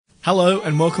Hello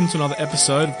and welcome to another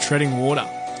episode of Treading Water.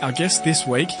 Our guest this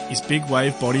week is big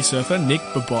wave body surfer Nick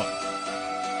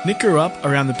Brbot. Nick grew up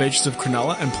around the beaches of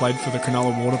Cronulla and played for the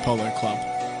Cronulla Water Polo Club.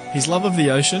 His love of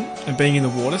the ocean and being in the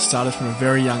water started from a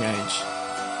very young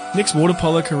age. Nick's water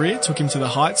polo career took him to the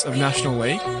heights of National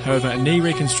League, however a knee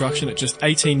reconstruction at just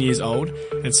 18 years old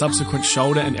and subsequent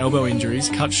shoulder and elbow injuries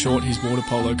cut short his water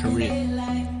polo career.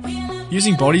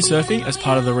 Using body surfing as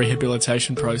part of the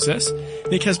rehabilitation process,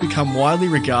 Nick has become widely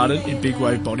regarded in big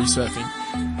wave body surfing,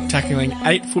 tackling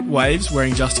 8-foot waves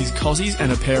wearing just his cozies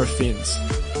and a pair of fins.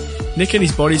 Nick and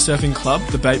his body surfing club,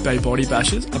 the Bait Bay Body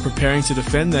Bashers, are preparing to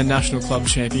defend their National Club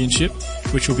Championship,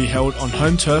 which will be held on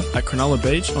home turf at Cronulla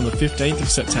Beach on the 15th of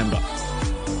September.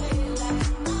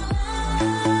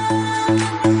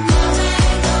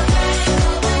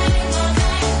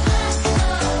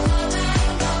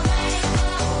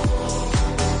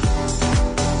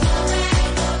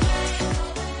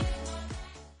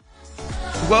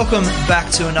 Welcome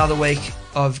back to another week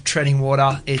of Treading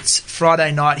Water. It's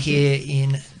Friday night here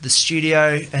in the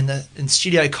studio and the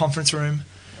studio conference room.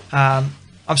 I'm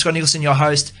Scott Nicholson, your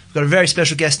host. We've got a very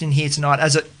special guest in here tonight.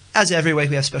 As every week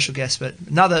we have special guests, but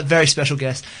another very special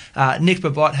guest, Nick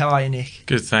Brbot. How are you, Nick?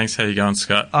 Good, thanks. How you going,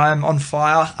 Scott? I'm on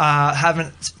fire.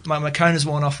 My cone has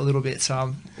worn off a little bit, so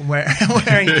I'm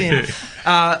wearing thin.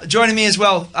 Joining me as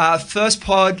well, first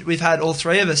pod we've had all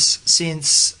three of us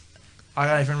since. I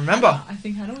don't even remember. I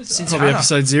think Hannah was since Probably Hannah.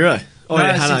 episode 0. Oh, No,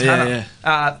 yeah, Hannah, since yeah.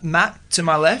 Hannah. Matt, to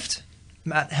my left.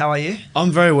 Matt, how are you?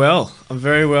 I'm very well.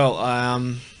 I've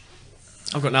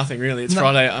got nothing really. It's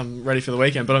Friday. I'm ready for the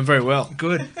weekend, but I'm very well.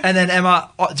 Good. And then Emma,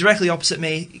 directly opposite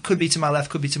me, could be to my left,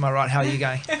 could be to my right. How are you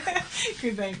going?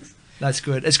 Good, thanks. That's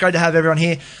good. It's great to have everyone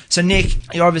here. So,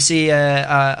 Nick, you're obviously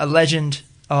a legend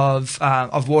of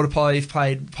water polo. You've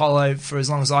played polo for as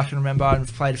long as I can remember, and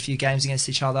we've played a few games against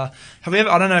each other. Have we ever?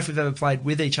 I don't know if we've ever played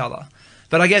with each other,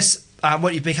 but I guess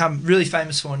what you've become really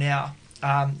famous for now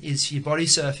is your body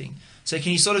surfing. So,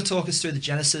 can you sort of talk us through the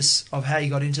genesis of how you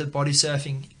got into body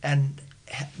surfing and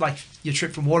like your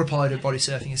trip from water polo to body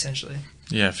surfing, essentially?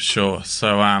 Yeah, for sure.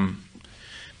 So,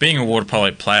 being a water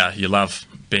polo player, you love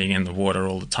being in the water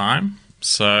all the time.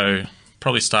 So,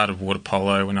 probably started water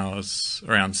polo when I was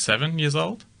around 7 years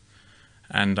old,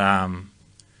 and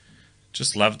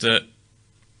just loved it.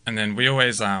 And then we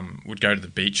always would go to the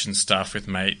beach and stuff with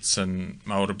mates, and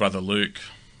my older brother Luke,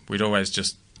 we'd always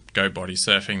just go body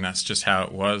surfing. That's just how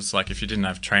it was. Like, if you didn't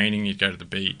have training, you'd go to the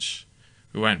beach.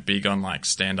 We weren't big on like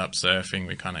stand-up surfing.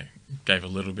 We kind of gave a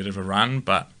little bit of a run,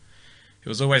 but it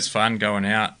was always fun going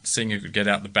out, seeing who could get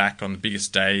out the back on the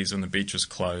biggest days when the beach was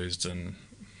closed, and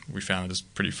we found it was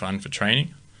pretty fun for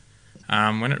training.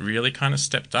 When it really kind of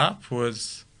stepped up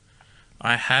was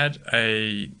I had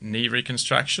a knee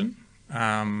reconstruction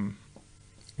when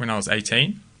I was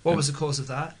 18. What was the cause of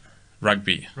that?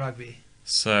 Rugby. Rugby.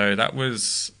 So that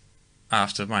was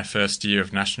after my first year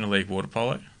of National League water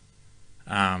polo.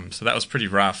 So that was pretty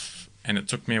rough, and it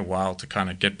took me a while to kind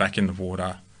of get back in the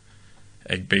water,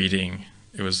 egg beating.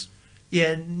 It was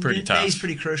pretty tough. Knee's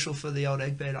pretty crucial for the old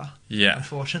egg beater. Yeah.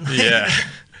 Unfortunately. Yeah.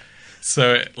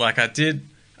 So, like, I did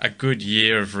a good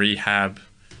year of rehab,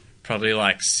 probably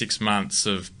like 6 months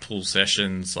of pool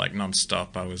sessions, like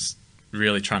non-stop. I was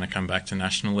really trying to come back to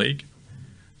National League.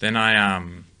 Then I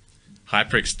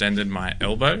hyperextended my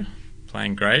elbow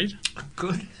playing grade.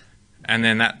 Good. And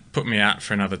then that put me out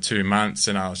for another 2 months,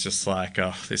 and I was just like,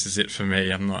 oh, this is it for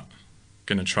me. I'm not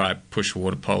going to try push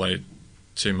water polo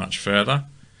too much further.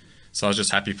 So I was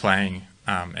just happy playing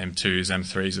M2s,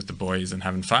 M3s with the boys and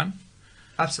having fun.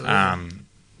 Absolutely.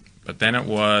 But then it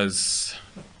was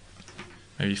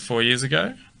maybe 4 years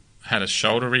ago, I had a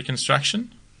shoulder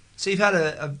reconstruction. So you've had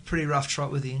a pretty rough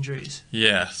trot with the injuries.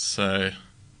 Yeah, so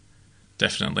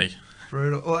definitely.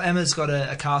 Brutal. Well, Emma's got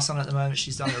a cast on at the moment.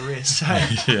 She's done a wrist. So.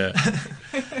 Yeah.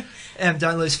 Em,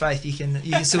 don't lose faith. You can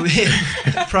still be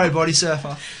a pro body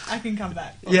surfer. I can come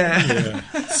back. Yeah.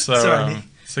 So, Sorry, Nick.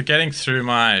 So getting through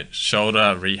my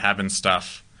shoulder rehab and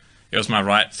stuff, it was my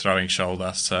right throwing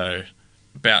shoulder. So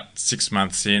about 6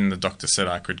 months in, the doctor said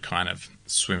I could kind of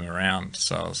swim around.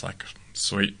 So I was like,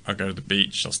 sweet, I'll go to the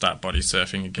beach. I'll start body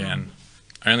surfing again.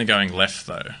 Only going left,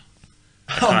 though.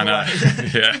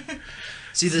 Yeah.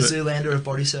 See the Zoolander of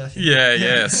body surfing.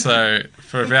 Yeah. So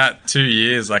for about 2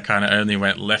 years, I kind of only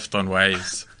went left on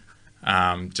waves,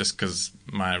 just because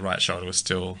my right shoulder was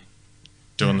still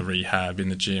doing the rehab in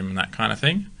the gym and that kind of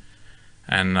thing.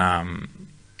 And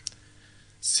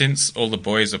since all the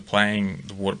boys are playing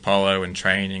the water polo and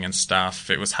training and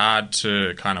stuff, it was hard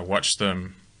to kind of watch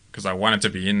them because I wanted to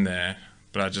be in there,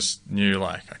 but I just knew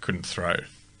like I couldn't throw.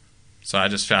 So I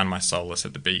just found my solace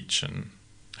at the beach and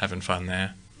having fun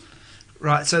there.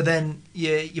 Right. So then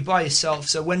you're by yourself.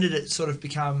 So when did it sort of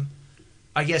become,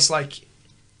 I guess, like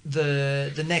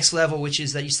the next level, which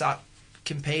is that you start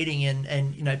competing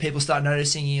and you know people start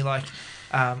noticing you, like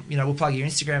you know, we'll plug your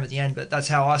Instagram at the end, but that's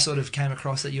how I sort of came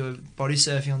across that you were body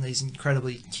surfing on these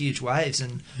incredibly huge waves,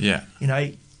 and Yeah. you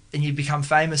know, and you become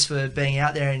famous for being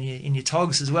out there in your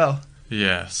togs as well.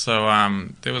 Yeah. So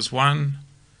there was one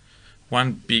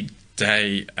big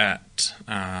day at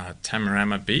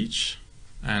Tamarama Beach,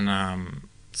 and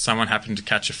someone happened to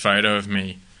catch a photo of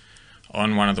me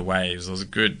on one of the waves. It was a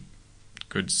good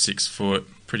 6 foot,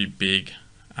 pretty big.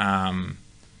 And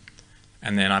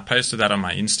then I posted that on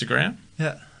my Instagram.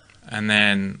 Yeah. And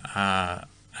then a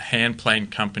hand plane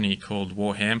company called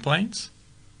War Hand Planes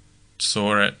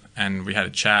saw it, and we had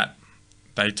a chat.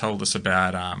 They told us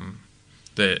about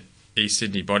the East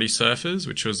Sydney Body Surfers,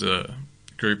 which was a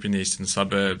group in the eastern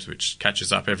suburbs which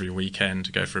catches up every weekend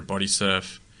to go for a body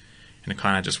surf. And it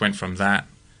kind of just went from that.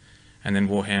 And then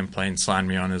War Hand Planes signed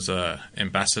me on as a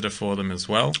ambassador for them as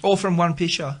well. All from one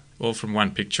picture. All from one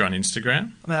picture on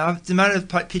Instagram. I mean, the amount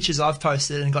of pictures I've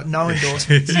posted and got no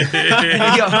endorsements. You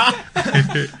got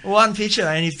one picture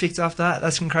and you've picked up that.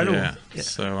 That's incredible. Yeah.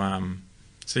 So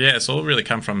yeah, it's all really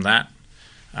come from that.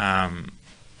 And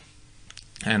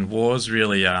War's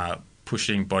really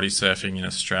pushing body surfing in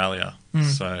Australia.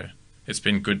 So it's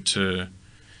been good to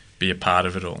be a part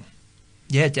of it all.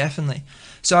 Yeah, definitely.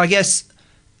 So I guess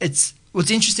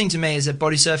what's interesting to me is that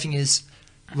body surfing is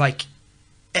like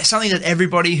something that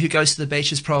everybody who goes to the beach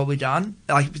has probably done.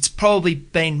 Like it's probably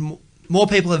been more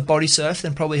people have body surfed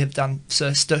than probably have done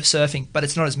surfing, but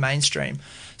it's not as mainstream.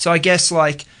 So I guess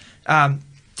like,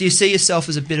 do you see yourself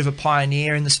as a bit of a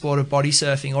pioneer in the sport of body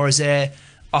surfing, or is there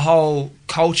a whole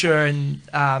culture and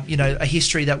you know, a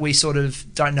history that we sort of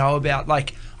don't know about?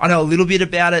 Like I know a little bit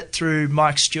about it through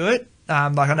Mike Stewart.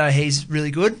 Like I know he's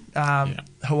really good,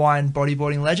 Hawaiian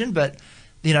bodyboarding legend. But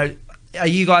you know, are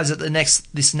you guys at the nexus,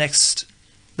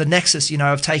 you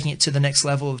know, of taking it to the next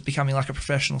level of becoming like a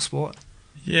professional sport?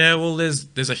 Yeah, well,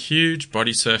 there's a huge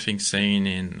body surfing scene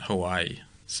in Hawaii,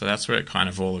 so that's where it kind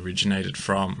of all originated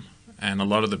from. And a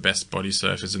lot of the best body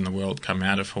surfers in the world come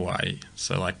out of Hawaii,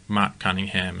 so like Mark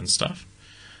Cunningham and stuff.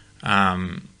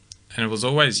 And it was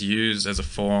always used as a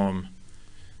form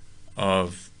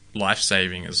of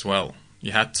life-saving as well.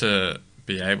 You had to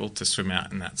be able to swim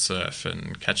out in that surf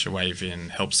and catch a wave in,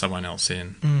 help someone else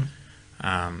in.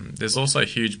 There's also a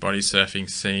huge body surfing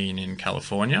scene in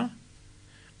California,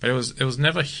 but it was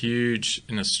never huge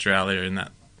in Australia in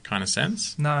that kind of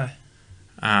sense. No.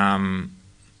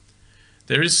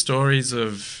 There is stories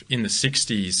of, in the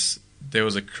 60s, there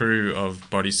was a crew of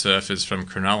body surfers from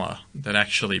Cronulla that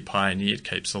actually pioneered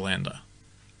Cape Solander.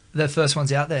 The first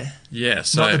ones out there. Yeah.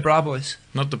 So, not the Bra Boys.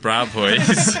 Not the Bra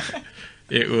Boys.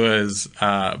 It was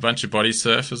a bunch of body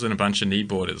surfers and a bunch of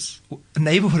kneeboarders.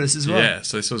 Kneeboarders as well? Yeah,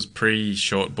 so this was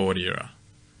pre-shortboard era.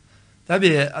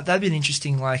 That'd be an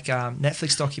interesting like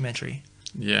Netflix documentary.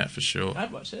 Yeah, for sure.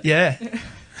 I'd watch it. Yeah.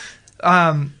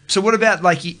 So what about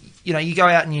like you know, you go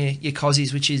out in your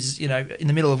cozies, which is, you know, in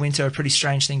the middle of winter a pretty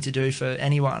strange thing to do for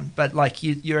anyone. But like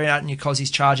you're out in your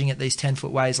cozies charging at these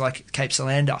 10-foot waves like Cape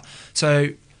Solander. So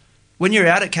when you're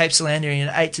out at Cape Solander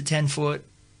in 8 to 10 foot,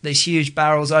 these huge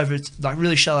barrels over like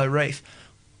really shallow reef,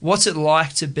 what's it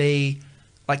like to be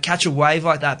like catch a wave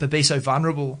like that but be so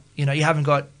vulnerable? You know,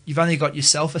 you've only got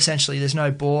yourself essentially. There's no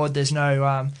board, there's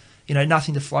no you know,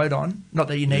 nothing to float on. Not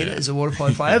that you need it as a water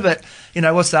polo player, but you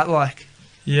know, what's that like?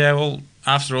 Yeah, well,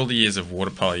 after all the years of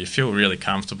water polo, you feel really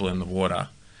comfortable in the water.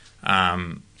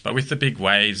 But with the big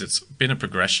waves, it's been a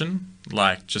progression.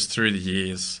 Like just through the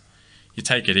years, you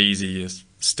take it easy, you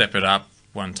step it up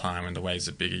one time when the waves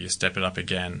are bigger, you step it up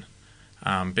again.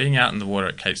 Being out in the water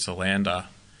at Cape Solander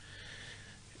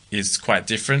is quite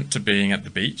different to being at the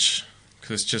beach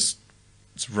because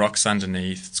it's rocks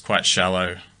underneath, it's quite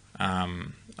shallow.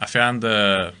 I found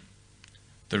the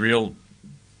real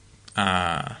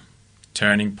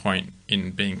turning point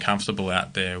in being comfortable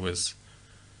out there was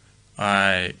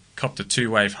I copped a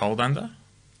 2-wave hold under.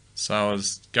 So I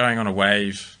was going on a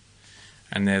wave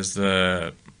and there's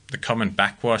the common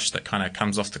backwash that kind of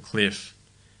comes off the cliff,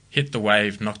 hit the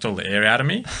wave, knocked all the air out of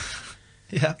me.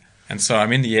 Yeah. And so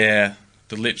I'm in the air,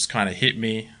 the lips kind of hit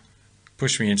me,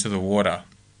 pushed me into the water.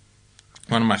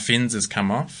 One of my fins has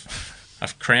come off.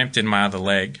 I've cramped in my other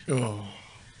leg. Oh.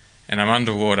 And I'm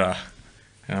underwater.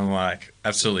 And I'm like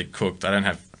absolutely cooked. I don't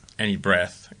have any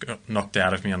breath. It got knocked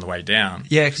out of me on the way down.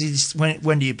 Yeah, because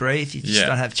when do you breathe? You just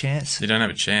don't have a chance. You don't have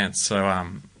a chance. So I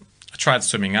tried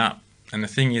swimming up. And the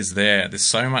thing is there's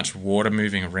so much water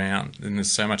moving around and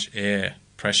there's so much air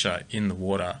pressure in the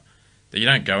water that you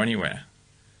don't go anywhere.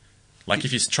 Like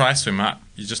if you try swim up,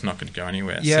 you're just not going to go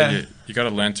anywhere. Yeah. So you got to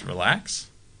learn to relax.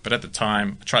 But at the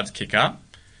time, I tried to kick up.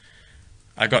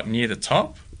 I got near the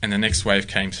top, and the next wave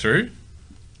came through.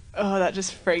 Oh, that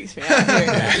just freaks me out hearing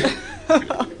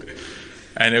that.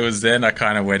 And it was then I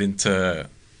kind of went into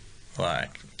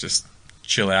like just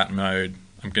chill out mode.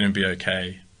 I'm going to be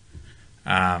okay.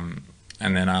 And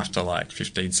then after like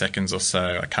 15 seconds or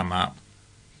so, I come up.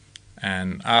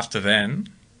 And after then,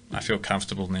 I feel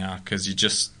comfortable now because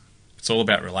it's all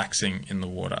about relaxing in the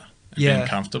water and being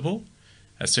comfortable.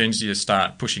 As soon as you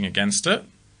start pushing against it,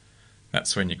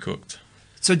 that's when you're cooked.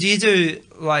 So do you do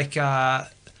like am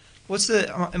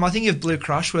I thinking of Blue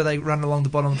Crush where they run along the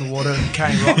bottom of the water and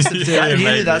carrying rocks? Do you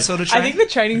do that sort of I training? think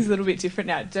the training's a little bit different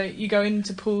now. Don't you go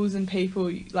into pools and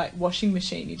people like washing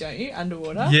machine you, don't you,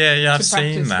 underwater? Yeah, I've to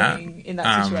seen practice that. being in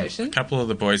that situation. A couple of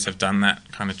the boys have done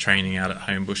that kind of training out at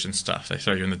Homebush and stuff. They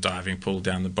throw you in the diving pool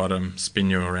down the bottom, spin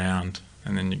you around,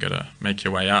 and then you got to make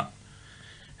your way up.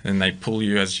 And then they pull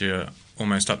you as you're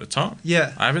almost up the top.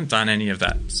 Yeah. I haven't done any of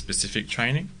that specific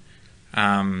training.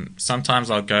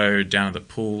 Sometimes I'll go down to the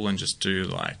pool and just do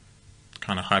like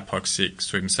kind of hypoxic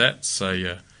swim sets. So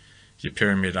you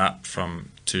pyramid up from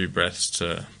 2 breaths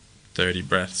to 30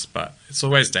 breaths. But it's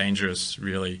always dangerous,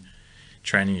 really,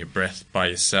 training your breath by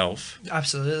yourself.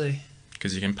 Absolutely.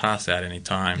 Because you can pass out any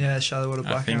time. Yeah, shallow water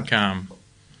blackout. I think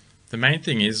the main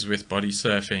thing is with body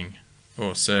surfing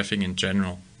or surfing in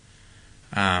general,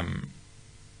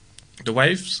 the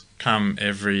waves come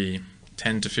every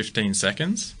 10 to 15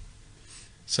 seconds.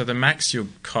 So the max you'll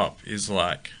cop is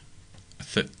like a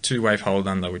 2-wave hold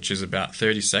under, which is about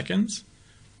 30 seconds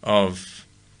of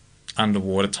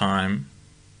underwater time,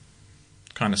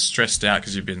 kind of stressed out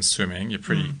because you've been swimming, you're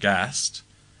pretty gassed.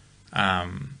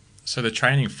 So the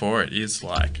training for it is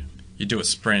like you do a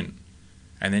sprint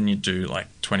and then you do like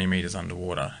 20 metres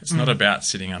underwater. It's not about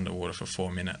sitting underwater for 4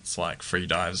 minutes like free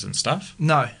dives and stuff.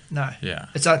 No. Yeah.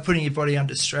 It's like putting your body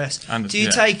under stress. Do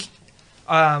you take...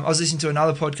 I was listening to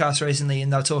another podcast recently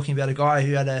and they were talking about a guy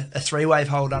who had a 3-wave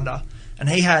hold under and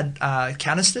he had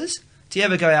canisters. Do you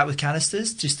ever go out with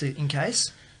canisters just in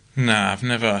case? No, I've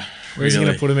never. Where's he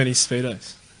going to put him in his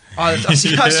Speedos? I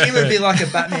assume it would be like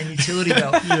a Batman utility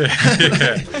belt. Yeah.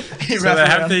 So they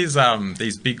have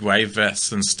these big wave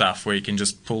vests and stuff where you can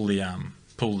just pull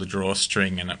the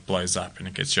drawstring and it blows up and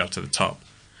it gets you up to the top.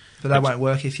 But that won't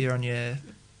work if you're on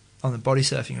the body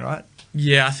surfing, right?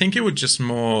 Yeah, I think it would just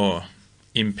more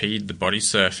impede the body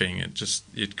surfing.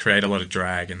 It'd create a lot of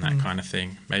drag and that kind of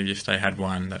thing. Maybe if they had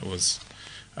one that was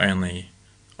only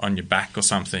on your back or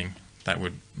something, that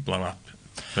would blow up.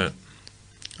 But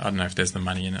I don't know if there's the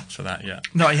money in it for that yet.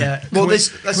 Not yet. Well,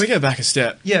 can we go back a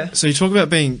step? Yeah. So you talk about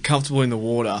being comfortable in the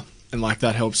water and like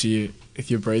that helps you if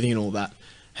you're breathing and all that.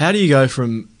 How do you go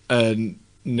from a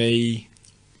knee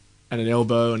and an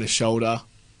elbow and a shoulder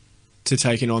to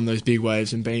taking on those big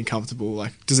waves and being comfortable?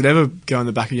 Like, does it ever go in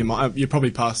the back of your mind? You're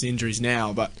probably past the injuries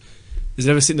now, but does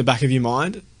it ever sit in the back of your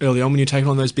mind early on when you're taking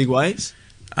on those big waves?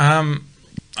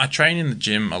 I train in the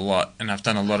gym a lot and I've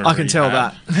done a lot of I can tell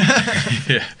that.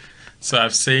 Yeah. So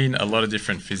I've seen a lot of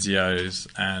different physios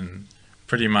and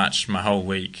pretty much my whole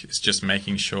week is just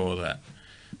making sure that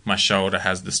my shoulder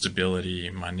has the stability,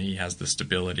 my knee has the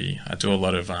stability. I do a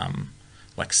lot of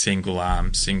like single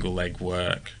arm, single leg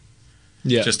work.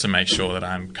 Yeah. Just to make sure that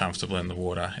I'm comfortable in the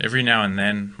water. Every now and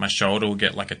then, my shoulder will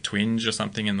get like a twinge or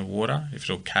something in the water, if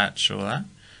it'll catch or that.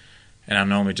 And I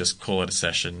normally just call it a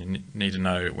session. You need to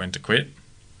know when to quit.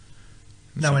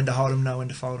 Know when to hold them, know when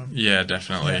to fold them. Yeah,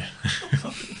 definitely.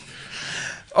 Yeah.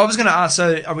 I was going to ask,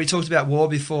 so we talked about WAR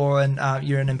before and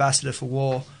you're an ambassador for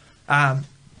WAR.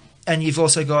 And you've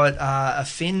also got a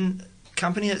fin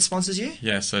company that sponsors you?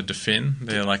 Yeah, so DeFin,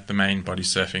 they're like the main body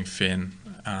surfing fin.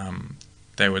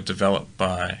 They were developed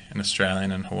by an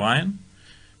Australian and Hawaiian,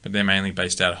 but they're mainly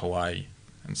based out of Hawaii.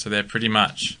 And so they're pretty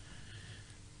much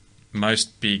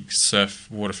most big surf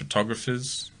water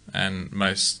photographers and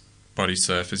most body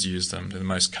surfers use them. They're the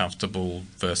most comfortable,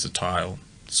 versatile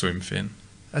swim fin.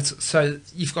 So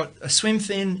you've got a swim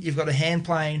fin, you've got a hand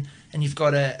plane, and you've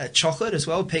got a chocolate as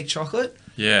well, Peak Chocolate.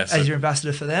 Yeah. As your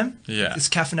ambassador for them. Yeah. It's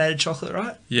caffeinated chocolate,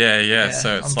 right? Yeah.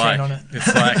 So it's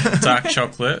it's like dark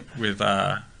chocolate with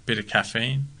a bit of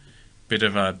caffeine, bit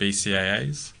of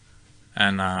BCAAs,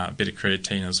 and a bit of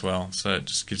creatine as well. So it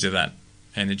just gives you that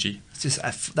energy. It's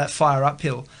just that fire up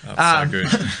pill. That's so good.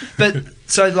 But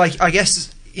so, like, I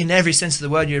guess in every sense of the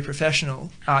word, you're a professional.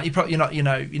 You're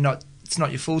not. It's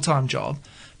not your full time job.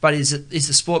 But is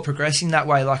the sport progressing that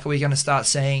way? Like, are we going to start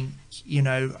seeing,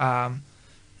 what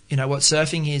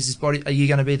surfing is body? Are you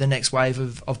going to be the next wave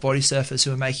of body surfers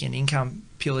who are making an income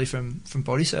purely from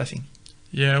body surfing?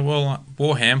 Yeah, well,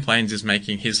 War Handplanes is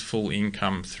making his full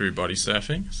income through body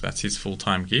surfing, so that's his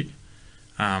full-time gig.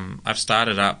 I've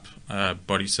started up a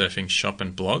body surfing shop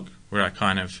and blog where I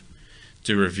kind of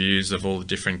do reviews of all the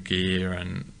different gear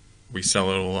and we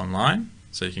sell it all online,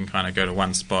 so you can kind of go to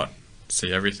one spot,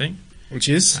 see everything. Which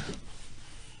is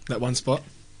that one spot,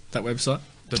 that website?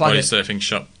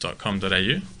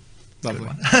 Bodysurfingshop.com.au. Lovely.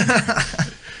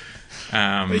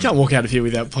 Well, you can't walk out of here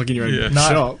without plugging your own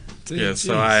shop. Yeah,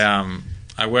 so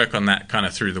I work on that kind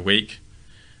of through the week,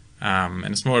 and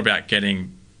it's more about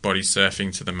getting body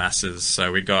surfing to the masses.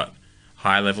 So we got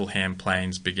high-level hand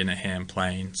planes, beginner hand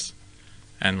planes,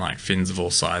 and like fins of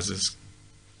all sizes.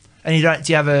 And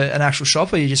do you have an actual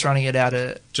shop, or are you just running it out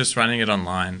of... Just running it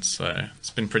online, so it's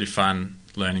been pretty fun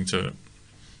learning to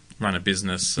run a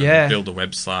business and build a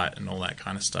website and all that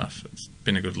kind of stuff. It's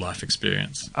been a good life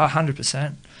experience.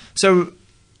 100%. So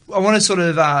I want to sort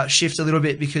of shift a little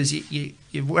bit because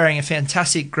you're wearing a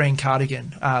fantastic green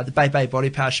cardigan, the Bay Bay Body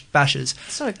Bashers.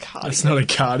 It's not a cardigan. It's not a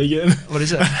cardigan. What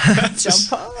is it?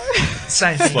 Jumper.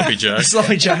 Same thing. Sloppy Joe.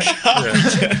 Sloppy Joe.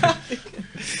 Yeah.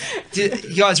 Do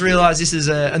you guys realise this is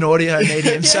an audio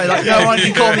medium, so like no one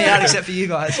can call me out except for you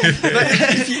guys.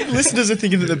 Listeners are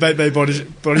thinking that the Bay Bay body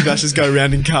bashers go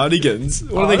around in cardigans.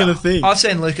 What are they going to think? I've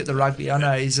seen Luke at the rugby. I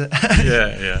know he's...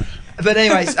 Yeah. But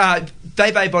anyways,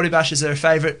 Bay Bay Body Bashers are a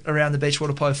favourite around the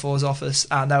Beachwater Polo Fours office.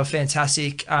 They were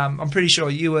fantastic. I'm pretty sure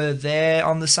you were there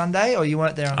on the Sunday, or you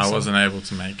weren't there on the Sunday? I wasn't able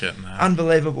to make it, no.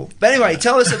 Unbelievable. But anyway,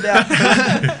 tell us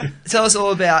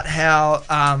all about how,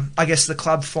 I guess, the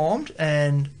club formed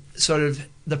and sort of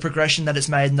the progression that it's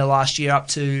made in the last year up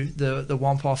to the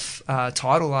Womp-Off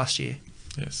title last year.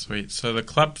 Yeah, sweet. So the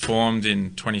club formed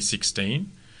in 2016,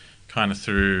 kind of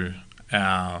through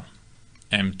our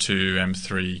M2,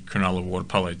 M3 Cronulla water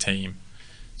polo team.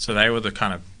 So they were the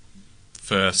kind of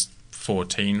first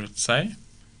 14, let's say.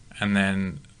 And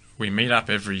then we meet up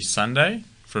every Sunday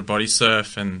for a body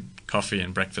surf and coffee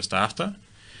and breakfast after,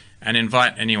 and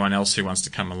invite anyone else who wants to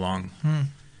come along.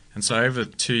 And so over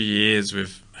 2 years,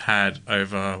 we've had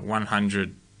over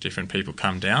 100 different people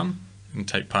come down and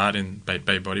take part in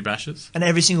Bay Body Bashes. And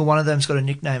every single one of them's got a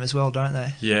nickname as well, don't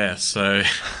they? Yeah, so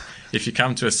if you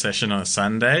come to a session on a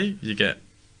Sunday, you get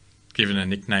given a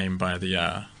nickname by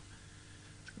the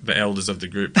elders of the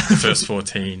group, the first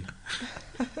 14.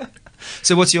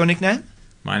 So what's your nickname?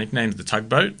 My nickname's the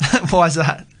Tugboat. Why is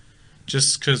that?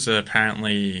 Just because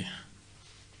apparently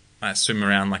I swim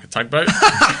around like a tugboat.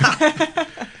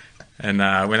 And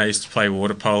when I used to play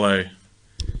water polo,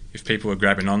 if people were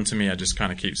grabbing onto me, I just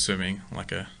kind of keep swimming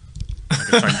like a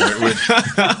tugboat would.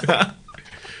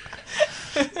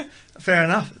 Fair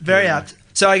enough. Very apt.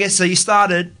 So I guess you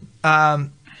started,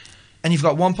 and you've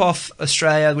got Womp-Off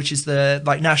Australia, which is the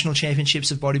national championships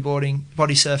of body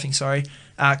surfing,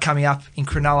 coming up in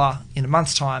Cronulla in a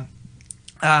month's time.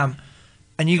 And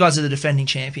you guys are the defending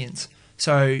champions.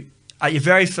 So at your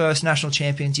very first national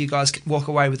champions, you guys walk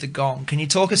away with the gong. Can you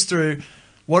talk us through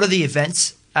what are the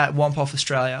events at Womp-Off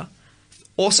Australia?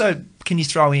 Also, can you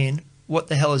throw in what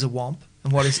the hell is a Womp?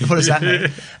 And what does that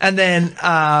mean? And then,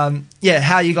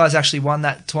 how you guys actually won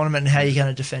that tournament and how you're going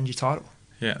to defend your title.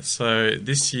 Yeah, so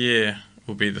this year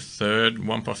will be the third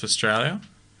Womp-Off Australia.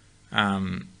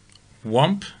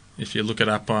 Womp, if you look it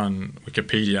up on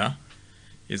Wikipedia,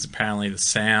 is apparently the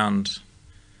sound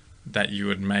that you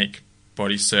would make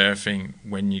body surfing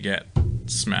when you get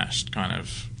smashed, kind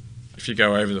of. If you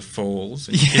go over the falls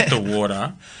and you hit the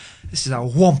water. This is a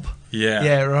womp. Yeah.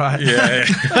 Yeah, right. Yeah.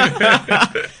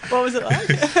 What was it like?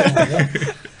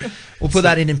 We'll put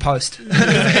that in post.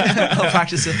 I'll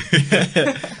practice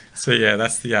it. So, yeah,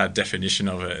 that's the definition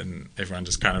of it, and everyone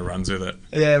just kind of runs with it.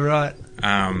 Yeah, right.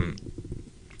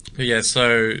 But yeah,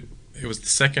 so it was the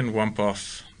second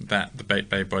Womp-Off that the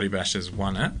Bay Body Bashers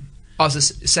won it. I was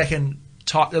the second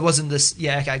type. There wasn't this.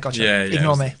 Yeah, okay, gotcha. Yeah,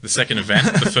 Ignore me. The second event,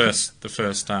 the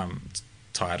first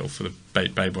title for the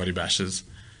Bay Body Bashers,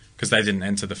 because they didn't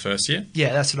enter the first year.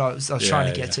 Yeah, that's what I was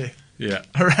trying to get to. Yeah.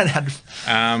 I ran out of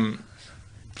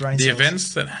brain the cells.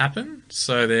 events that happen,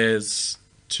 so there's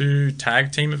 2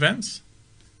 tag team events.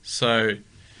 So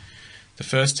the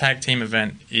first tag team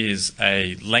event is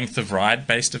a length of ride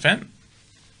based event.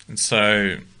 And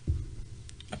so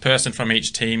a person from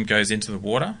each team goes into the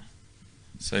water.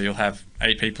 So you'll have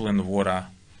 8 people in the water,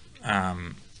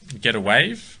 get a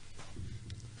wave.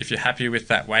 If you're happy with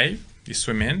that wave, you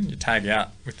swim in, you tag out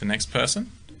with the next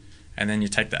person, and then you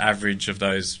take the average of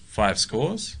those 5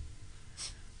 scores.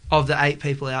 Of the 8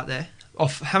 people out there.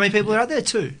 How many people are out there?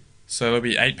 2. So there'll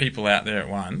be 8 people out there at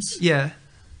once. Yeah.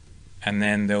 And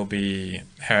then there'll be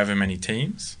however many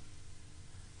teams.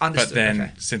 Understood. But then,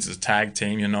 okay. since it's a tag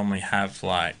team, you normally have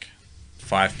like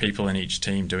 5 people in each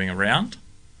team doing a round.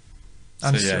 So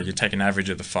Understood. you take an average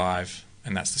of the 5,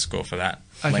 and that's the score for that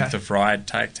Okay. length of ride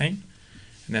tag team.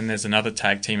 And then there's another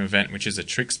tag team event, which is a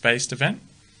tricks-based event.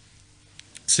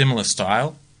 Similar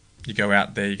style. You go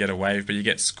out there, you get a wave, but you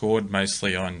get scored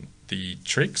mostly on the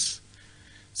tricks.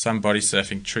 Some body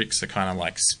surfing tricks are kind of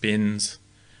like spins.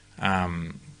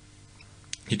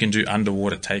 You can do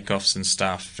underwater takeoffs and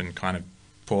stuff, and kind of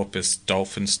porpoise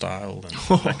dolphin style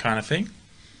and that kind of thing.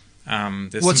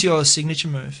 What's your signature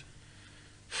move?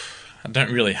 I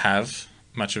don't really have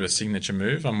much of a signature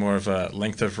move. I'm more of a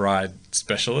length of ride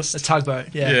specialist. A tugboat,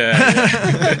 yeah.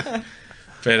 Yeah.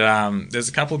 But there's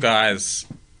a couple guys.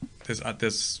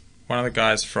 There's one of the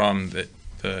guys from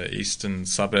the Eastern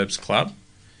Suburbs Club,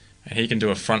 and he can do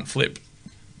a front flip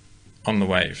on the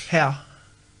wave. How?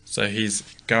 So he's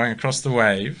going across the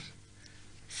wave,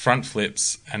 front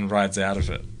flips, and rides out of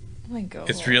it. Oh my god.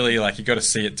 It's really like you got to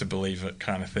see it to believe it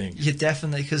kind of thing. Yeah,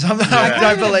 definitely, because I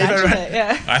don't believe it. Imagine Right?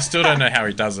 yeah. I still don't know how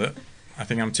he does it. I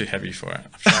think I'm too heavy for it.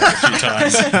 I've tried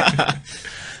it a few times.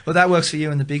 Well, that works for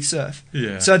you in the big surf.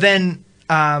 Yeah. So then,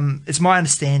 it's my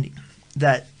understanding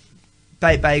that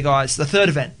Bait Bay guys, the third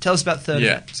event. Tell us about the third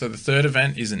event. So the third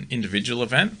event is an individual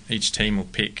event. Each team will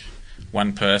pick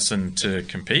one person to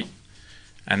compete,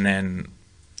 and then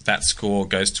that score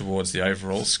goes towards the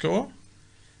overall score.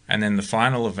 And then the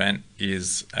final event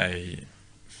is a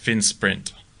fin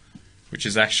sprint, which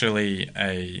is actually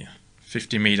a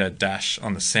 50-meter dash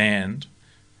on the sand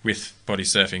with body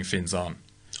surfing fins on.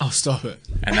 Oh, stop it.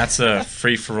 And that's a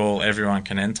free-for-all, everyone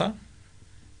can enter.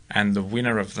 And the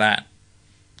winner of that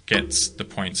gets the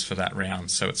points for that round.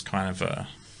 So it's kind of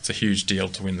it's a huge deal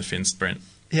to win the fin sprint.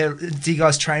 Yeah, do you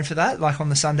guys train for that? Like on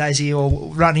the Sundays, are you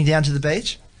all running down to the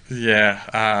beach?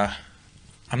 Yeah,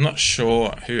 I'm not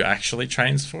sure who actually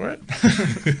trains for it.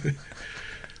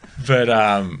 But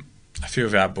a few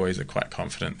of our boys are quite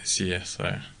confident this year,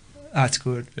 so That's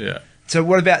good. yeah. So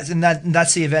what about, and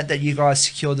that's the event that you guys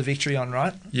secured the victory on,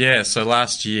 right? Yeah, so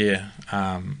last year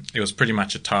it was pretty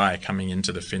much a tie coming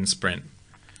into the fin sprint.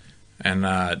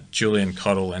 And Julian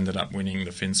Cottle ended up winning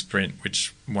the fin sprint,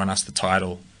 which won us the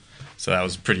title. So that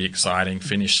was a pretty exciting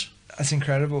finish. That's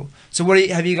incredible. So what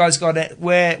have you guys got at,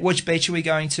 which beach are we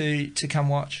going to come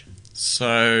watch?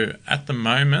 So at the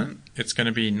moment, it's going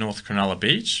to be North Cronulla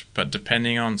Beach, but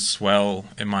depending on swell,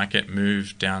 it might get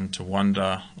moved down to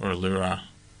Wanda or Allura.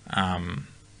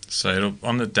 So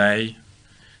on the day,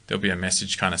 there'll be a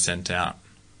message kind of sent out.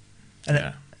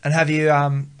 And have you,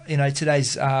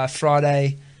 today's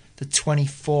Friday the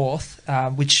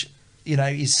 24th, which,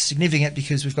 is significant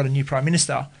because we've got a new Prime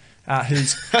Minister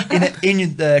who's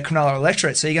in the Cronulla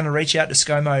electorate. So you're going to reach out to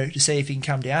ScoMo to see if he can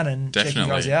come down and check you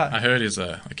guys out. I heard he's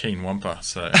a keen wampa,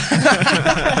 so...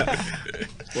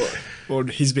 What would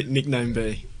his nickname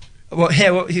be? Well,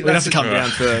 yeah, We'd have to come down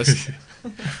first.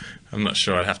 I'm not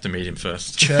sure. I'd have to meet him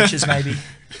first. Churches, maybe.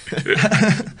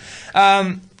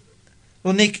 Well,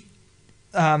 Nick,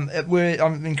 I'm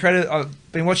incredible.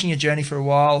 I've been watching your journey for a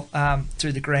while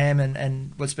through the gram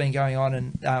and what's been going on,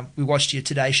 and we watched your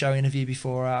Today Show interview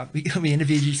before we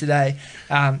interviewed you today.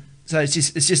 So it's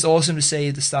just awesome to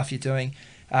see the stuff you're doing.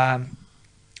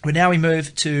 But now we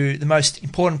move to the most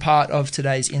important part of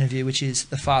today's interview, which is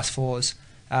the Fast Fours,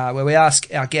 where we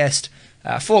ask our guest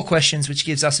 4 questions, which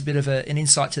gives us a bit of an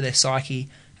insight to their psyche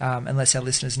and lets our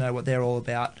listeners know what they're all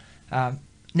about.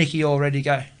 Nick, you all ready to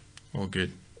go? All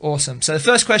good. Awesome. So the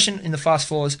first question in the Fast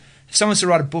Fours, if someone was to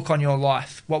write a book on your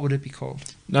life, what would it be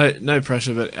called? No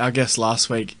pressure, but our guest last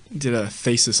week did a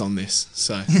thesis on this.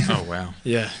 So Oh, wow.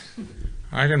 yeah.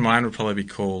 I reckon mine would probably be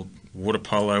called Water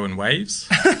Polo and Waves.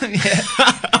 Yeah.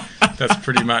 That's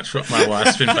pretty much what my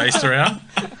life's been based around.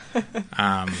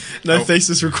 No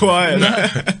thesis required.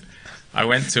 I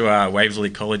went to Waverley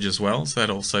College as well, so that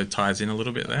also ties in a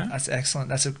little bit there. That's excellent.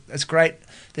 That's great.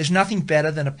 There's nothing better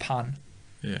than a pun.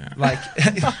 Yeah. Like,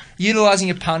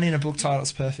 utilising a pun in a book title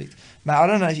is perfect. Mate, I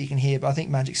don't know if you can hear, but I think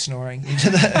Magic's snoring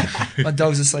into my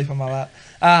dog's asleep on my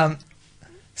lap.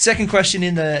 Second question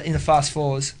in the Fast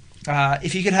Fours.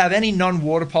 If you could have any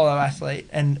non-water polo athlete,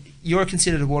 and you're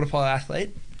considered a water polo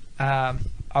athlete, I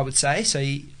would say, so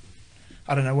I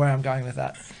don't know where I'm going with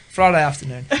that. Friday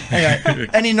afternoon. Anyway,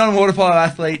 any non-water polo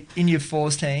athlete in your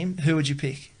fours team, who would you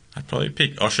pick? I'd probably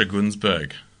pick Osher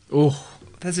Gunsberg. Oh,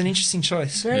 That's an interesting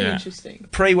choice. Very Yeah. interesting.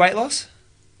 Pre-weight loss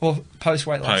or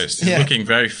post-weight loss? Post. He's looking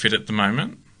very fit at the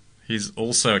moment. He's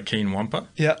also a keen wampa,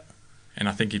 Yeah. and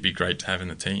I think he'd be great to have in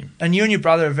the team. And you and your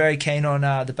brother are very keen on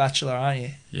The Bachelor, aren't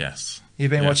you? Yes.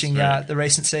 You've been Yes, watching very. the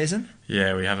recent season?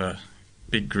 Yeah, we have a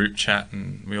big group chat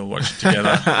and we all watch it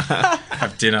together.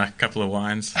 Have dinner, a couple of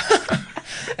wines.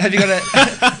 Have you got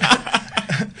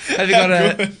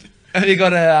Have you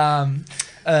got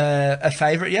a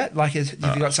favourite yet? Like, have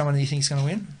you got someone that you think is going to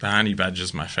win? The honey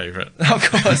badger's my favourite.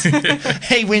 Of course.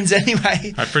 He wins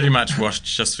anyway. I pretty much watched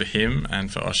just for him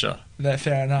and for Osher. No,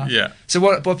 fair enough. Yeah. So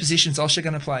what position's Osher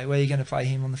going to play? Where are you going to play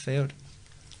him on the field?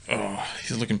 Oh,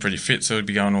 he's looking pretty fit, so he'd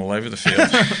be going all over the field.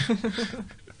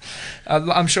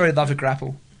 I'm sure he'd love a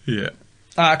grapple. Yeah.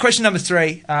 Question number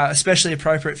 3, especially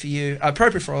appropriate for you,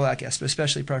 appropriate for all our guests, but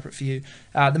especially appropriate for you.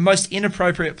 The most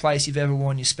inappropriate place you've ever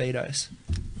worn your Speedos?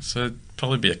 So it'd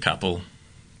probably be a couple,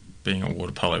 being a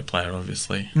water polo player,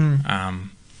 obviously.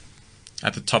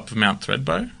 At the top of Mount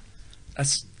Thredbo.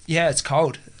 It's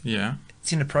cold. Yeah.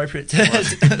 It's inappropriate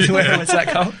to wear when it's that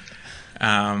cold.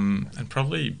 And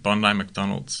probably Bondi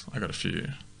McDonald's. I got a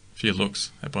few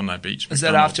looks at Bondi Beach. Is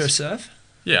that after a surf?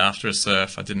 Yeah, after a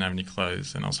surf. I didn't have any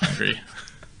clothes and I was hungry.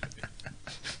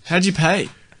 How'd you pay?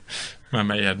 My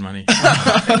mate had money.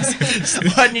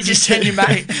 Why didn't you just send your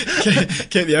mate?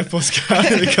 Keep the Air Force card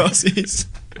and the Cossies.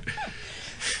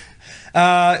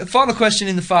 Final question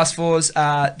in the Fast Fours.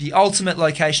 The ultimate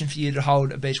location for you to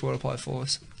hold a beach water polo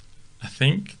fours? I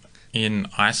think in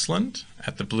Iceland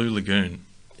at the Blue Lagoon.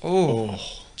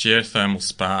 Oh. Geothermal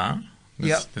spa.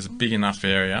 Yep. There's a big enough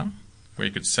area where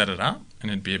you could set it up and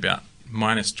it'd be about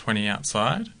 -20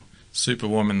 outside, super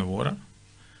warm in the water.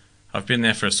 I've been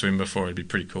there for a swim before. It'd be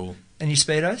pretty cool. And your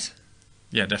Speedos?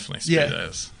 Yeah, definitely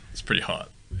Speedos. It's pretty hot.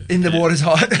 In the water's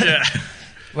hot. Yeah.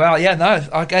 Well, yeah, no.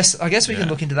 I guess we can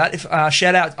look into that. If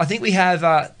shout out, I think we have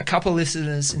a couple of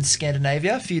listeners in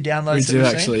Scandinavia, a few downloads. We do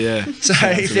actually, yeah. So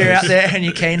if you're out there and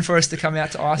you're keen for us to come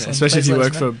out to Iceland, especially if you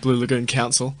work for Blue Lagoon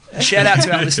Council. Shout out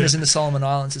to our listeners in the Solomon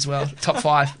Islands as well. Top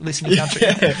 5 listening country.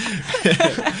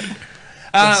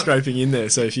 Scraping in there.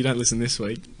 So if you don't listen this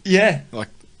week, like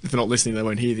if they're not listening, they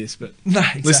won't hear this. But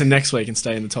listen next week and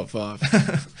stay in the top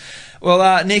 5.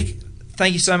 Well, Nick,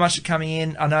 thank you so much for coming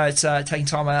in. I know it's taking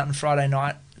time out on Friday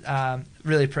night.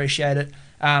 Really appreciate it.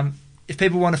 If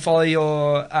people want to follow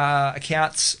your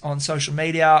accounts on social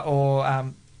media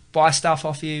or buy stuff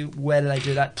off you, where do they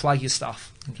do that? Plug your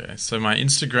stuff. Okay, so my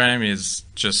Instagram is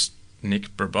just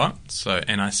Nick Brbot, so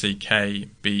NickBrbot.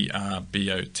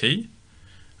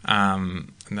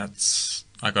 And that's,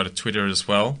 I got a Twitter as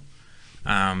well.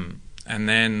 And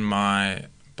then my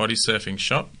body surfing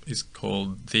shop is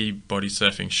called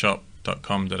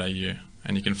thebodysurfingshop.com.au,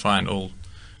 and you can find all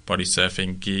body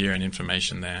surfing gear and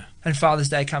information there. And Father's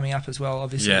Day coming up as well,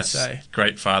 obviously. Yes, so.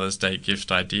 Great Father's Day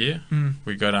gift idea.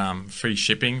 We got free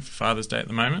shipping for Father's Day at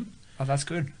the moment. Oh, that's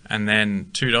good. And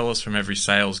then $2 from every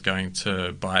sale's going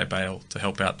to buy a bale to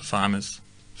help out the farmers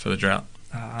for the drought.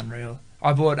 Oh, unreal.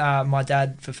 I bought my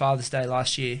dad for Father's Day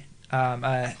last year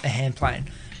a hand plane,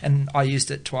 and I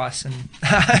used it twice, and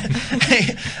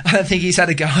I don't think he's had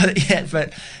a go at it yet,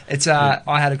 but it's I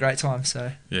had a great time.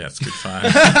 So yeah, it's good fun.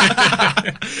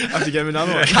 I have to get him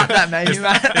another one. Cut that menu,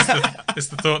 mate. It's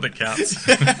the thought that counts.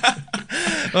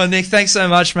 Well, Nick, thanks so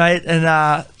much, mate,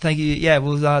 and thank you. Yeah,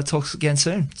 we'll talk again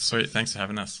soon. Sweet, thanks for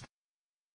having us.